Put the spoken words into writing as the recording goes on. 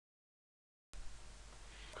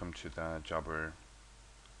welcome to the Jabber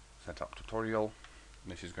setup tutorial.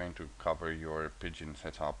 This is going to cover your Pidgin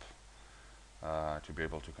setup to be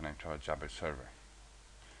able to connect to a Jabber server.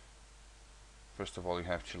 First of all, you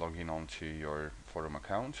have to log in onto your forum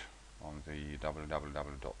account on the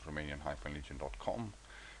www.romanian-legion.com.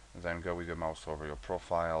 Then go with your mouse over your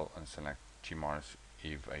profile and select TMARS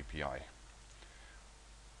EVE API.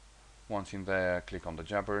 Once in there, click on the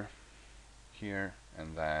Jabber here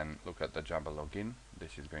and then look at the Jabber login.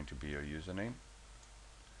 This is going to be your username.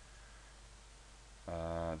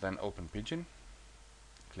 Then open Pidgin,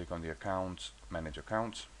 click on the accounts, manage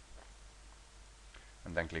accounts,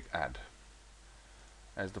 and then click add.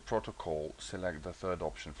 As the protocol, select the third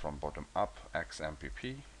option from bottom up,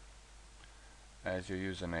 XMPP. As your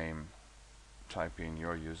username, type in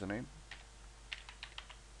your username.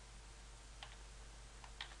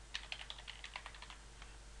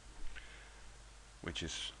 Which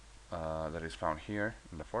is that is found here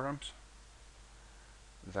in the forums.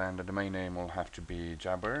 Then the domain name will have to be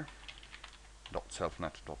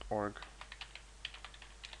jabber.selfnet.org.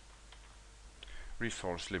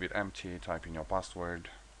 Resource, leave it empty, type in your password.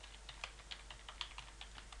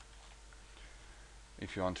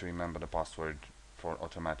 If you want to remember the password for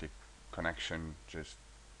automatic connection, just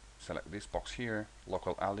select this box here,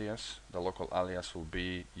 local alias. The local alias will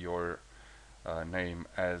be your name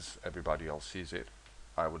as everybody else sees it.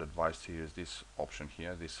 I would advise to use this option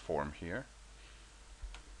here, this form here.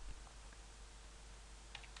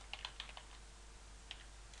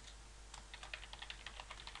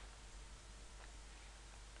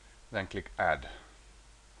 Then click add.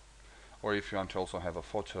 Or if you want to also have a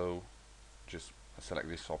photo, just select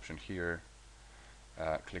this option here,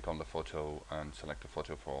 click on the photo and select a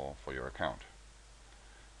photo for your account.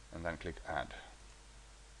 And then click add.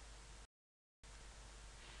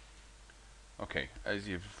 Okay, as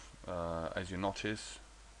you notice,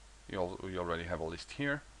 you already have a list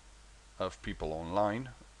here of people online.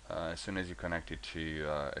 As soon as you connect it to,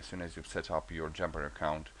 as soon as you've set up your Jabber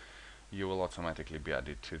account, you will automatically be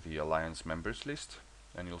added to the Alliance members list,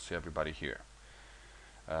 and you'll see everybody here.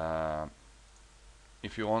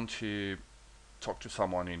 If you want to talk to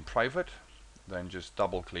someone in private, then just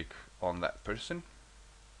double-click on that person.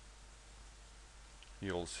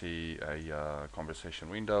 You'll see a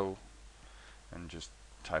conversation window, and just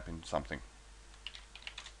type in something.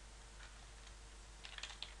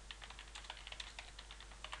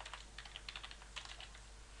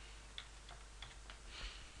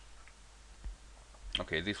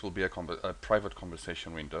 Okay, this will be a private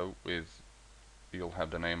conversation window with, you'll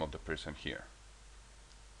have the name of the person here.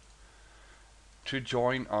 To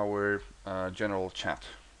join our general chat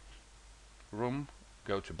room,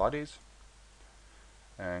 go to Buddies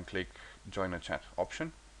and click Join a Chat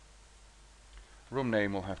option. Room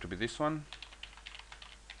name will have to be this one.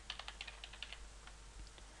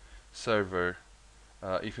 Server,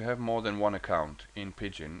 if you have more than one account in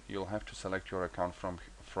Pidgin, you'll have to select your account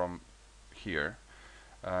from here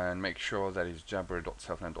and make sure that it's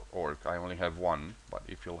jabber.selfnet.org. I only have one, but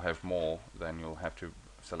if you'll have more, then you'll have to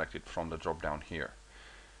select it from the drop down here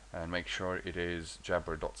and make sure it is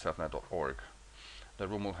jabber.selfnet.org. The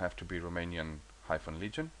room will have to be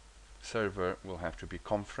Romanian-Legion. Server will have to be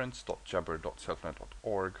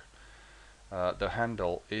conference.jabber.selfnet.org. The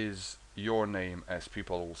handle is your name as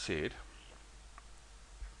people will see it.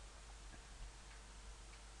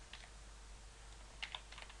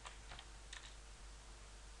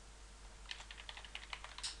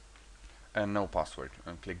 And no password,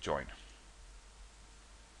 and click join.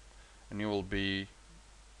 And you will be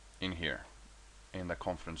in here, in the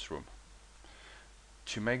conference room.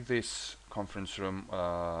 To make this conference room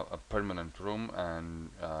a permanent room and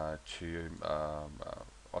to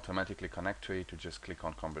automatically connect to it, you just click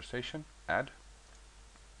on conversation, add.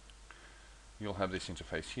 You'll have this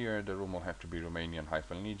interface here. The room will have to be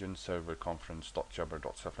Romanian-Legion, server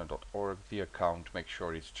conference.jabber.selfnet.org. The account, make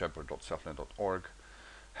sure it's jabber.selfnet.org.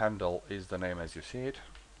 Handle is the name as you see it.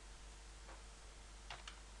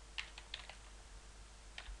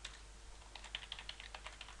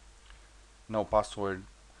 No password.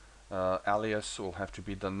 Alias will have to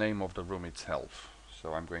be the name of the room itself.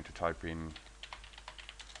 So I'm going to type in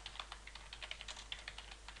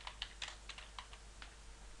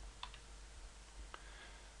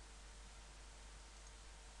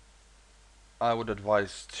I would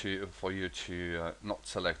advise for you to not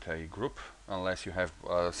select a group unless you have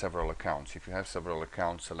several accounts. If you have several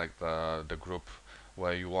accounts, select the group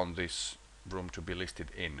where you want this room to be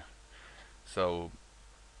listed in. So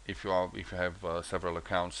if you have several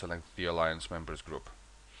accounts, select the Alliance members group,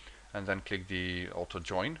 and then click the auto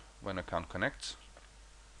join when account connects,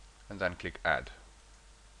 and then click add.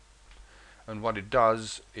 And what it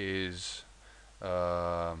does is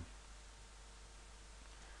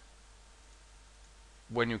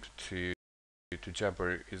when you to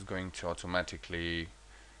Jabber is going to automatically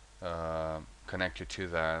connect you to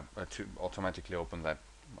the to automatically open that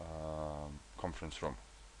conference room,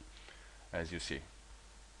 as you see,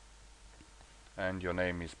 and your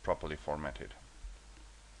name is properly formatted.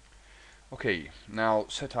 Okay, now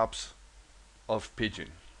setups of Pidgin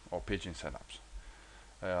or Pidgin setups.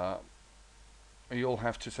 Uh, you'll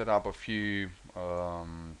have to set up a few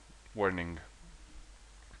warning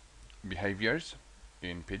behaviors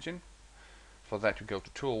in Pidgin. For that, you go to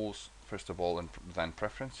Tools first of all, and then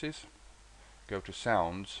Preferences. Go to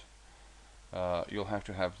Sounds. You'll have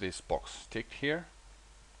to have this box ticked here.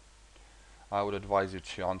 I would advise you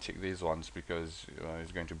to untick these ones because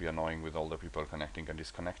it's going to be annoying with all the people connecting and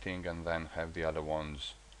disconnecting, and then have the other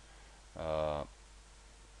ones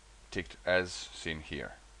ticked as seen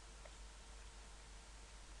here.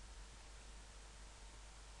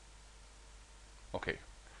 Okay.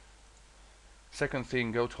 Second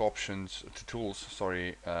thing, go to Options, to Tools,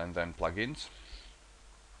 sorry, and then Plugins.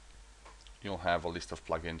 You'll have a list of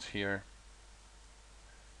plugins here.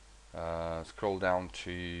 Scroll down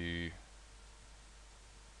to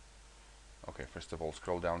first of all,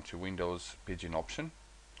 scroll down to Windows Pidgin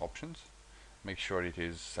options. Make sure it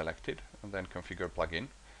is selected, and then Configure Plugin.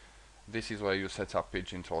 This is where you set up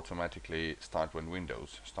Pidgin to automatically start when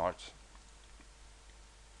Windows starts.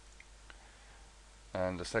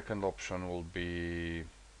 And the second option will be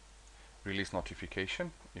Release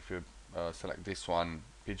Notification. If you select this one,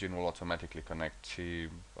 Pidgin will automatically connect to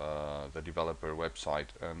the developer website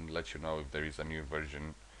and let you know if there is a new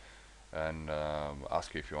version, and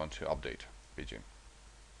ask you if you want to update Pidgin.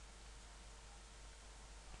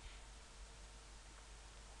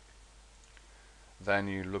 Then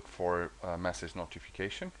you look for message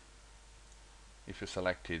notification. If you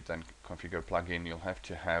select it, then Configure Plugin, you'll have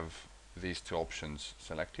to have these two options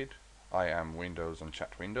selected, I am Windows and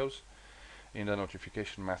Chat Windows. In the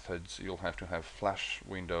notification methods, you'll have to have Flash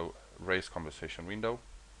window, Raise Conversation window,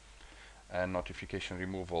 and notification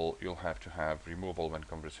removal, you'll have to have removal when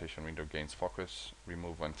conversation window gains focus,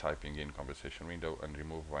 remove when typing in conversation window, and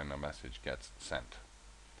remove when a message gets sent.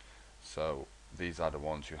 So these are the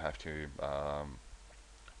ones you have to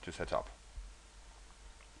set up.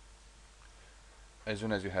 As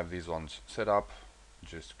soon as you have these ones set up,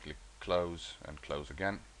 just click close and close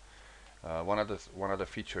again. One other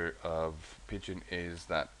feature of Pidgin is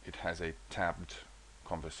that it has a tabbed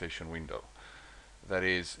conversation window. That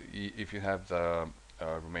is, if you have the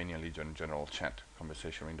Romanian Legion general chat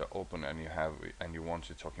conversation window open and you want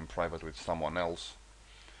to talk in private with someone else,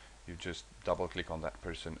 you just double click on that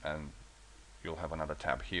person and you'll have another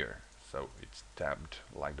tab here. So it's tabbed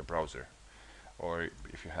like the browser. Or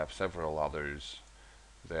if you have several others,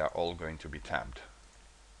 they are all going to be tabbed.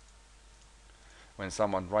 When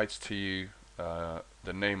someone writes to you,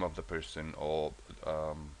 the name of the person, or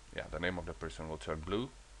the name of the person will turn blue.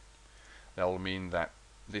 That will mean that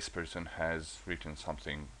this person has written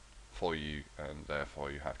something for you, and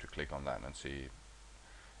therefore you have to click on that and see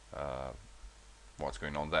what's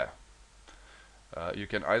going on there. You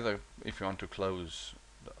can either, if you want to close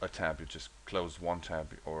a tab, you just close one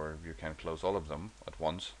tab, or you can close all of them at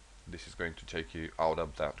once. This is going to take you out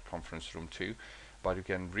of that conference room too, but you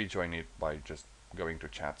can rejoin it by just going to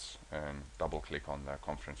chats and double click on the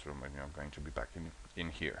conference room, and you're going to be back in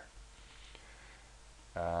here.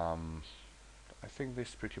 I think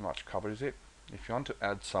this pretty much covers it. If you want to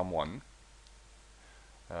add someone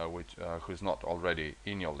who's not already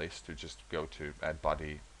in your list, you just go to Add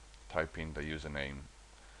Buddy, type in the username,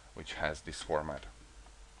 which has this format.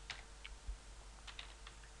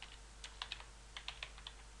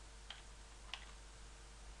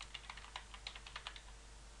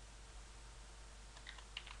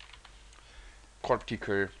 Corp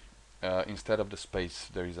ticker, instead of the space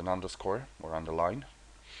there is an underscore or underline.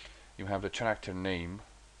 You have the character name,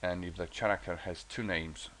 and if the character has two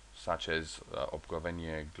names, such as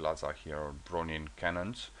Obgovenie Glaza here or Ronin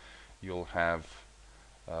Cannons, you'll have,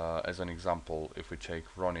 as an example, if we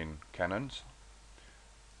take Ronin Cannons,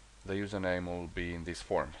 the username will be in this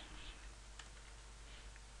form.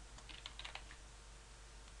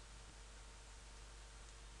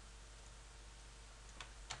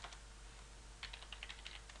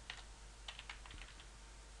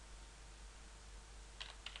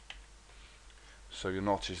 So you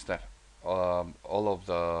notice that all of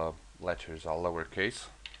the letters are lowercase,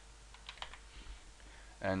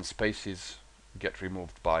 and spaces get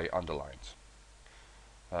removed by underlines.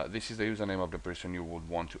 This is the username of the person you would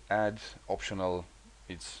want to add. Optional,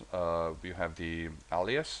 it's you have the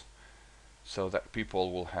alias, so that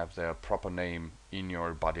people will have their proper name in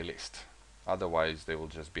your body list. Otherwise, they will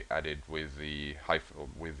just be added with the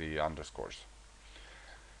with the underscores.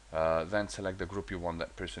 Then select the group you want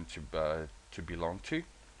that person to belong to,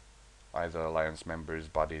 either alliance members,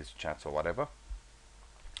 buddies, chats, or whatever,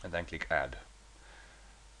 and then click add.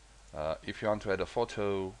 If you want to add a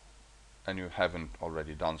photo and you haven't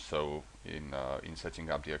already done so in setting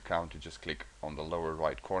up the account, you just click on the lower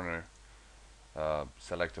right corner,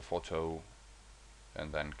 select a photo,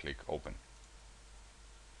 and then click open,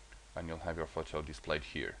 and you'll have your photo displayed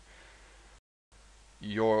here.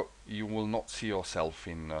 You will not see yourself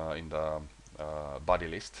in the body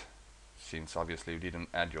list, since obviously you didn't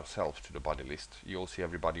add yourself to the body list. You'll see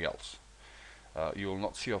everybody else. You will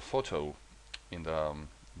not see your photo in the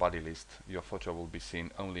body list. Your photo will be seen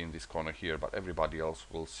only in this corner here, but everybody else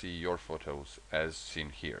will see your photos as seen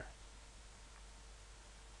here.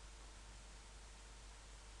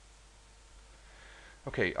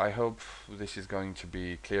 Okay, I hope this is going to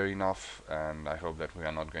be clear enough, and I hope that we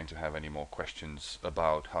are not going to have any more questions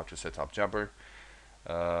about how to set up Jabber.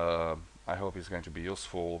 I hope it's going to be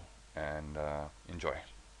useful, and enjoy.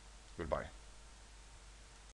 Goodbye.